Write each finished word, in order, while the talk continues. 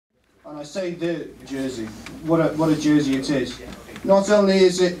And I say the jersey, what a jersey it is. Not only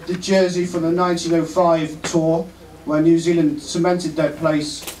is it the jersey from the 1905 tour, where New Zealand cemented their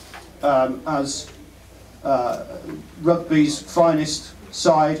place as rugby's finest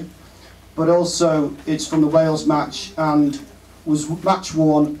side, but also it's from the Wales match and was match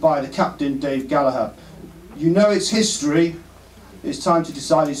worn by the captain, David Gallaher. You know its history, it's time to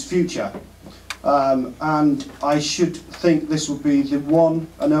decide its future. And I should think this will be the one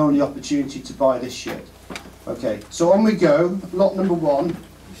and only opportunity to buy this shirt. Okay, so on we go, lot number 1.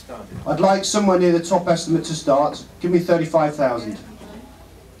 I'd like somewhere near the top estimate to start. Give me 35,000.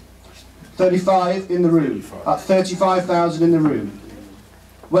 35 in the room. At 35,000 in the room.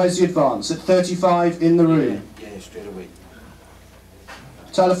 Where's the advance? At 35 in the room. Yeah, straight away.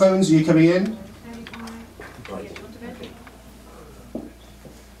 Telephones, are you coming in?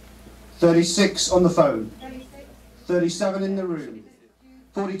 36 on the phone. 37 in the room.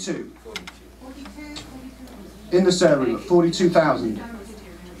 42. In the sale room at 42,000.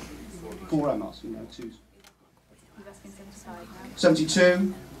 4 I'm asking now, 2s.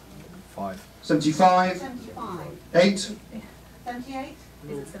 72. 5. 75. 8. 78.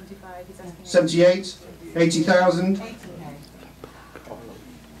 78. 80,000.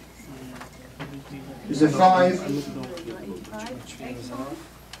 Is there 5?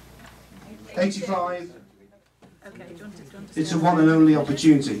 85. It's a one and only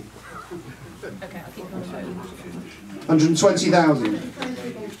opportunity. 120,000.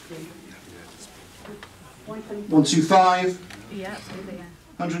 125.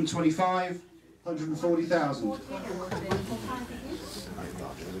 125. 140,000.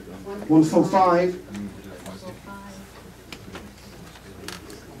 145.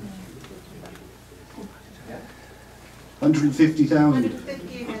 150,000.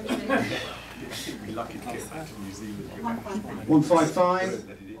 155.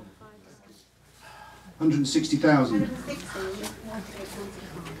 160,000.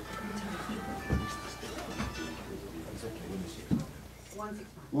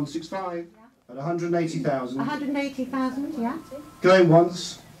 165 at 180,000. 180,000, yeah. Going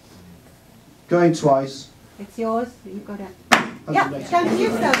once. Going twice. It's yours, but you've got it. Yeah, don't you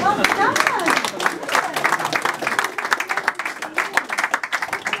so. Well done.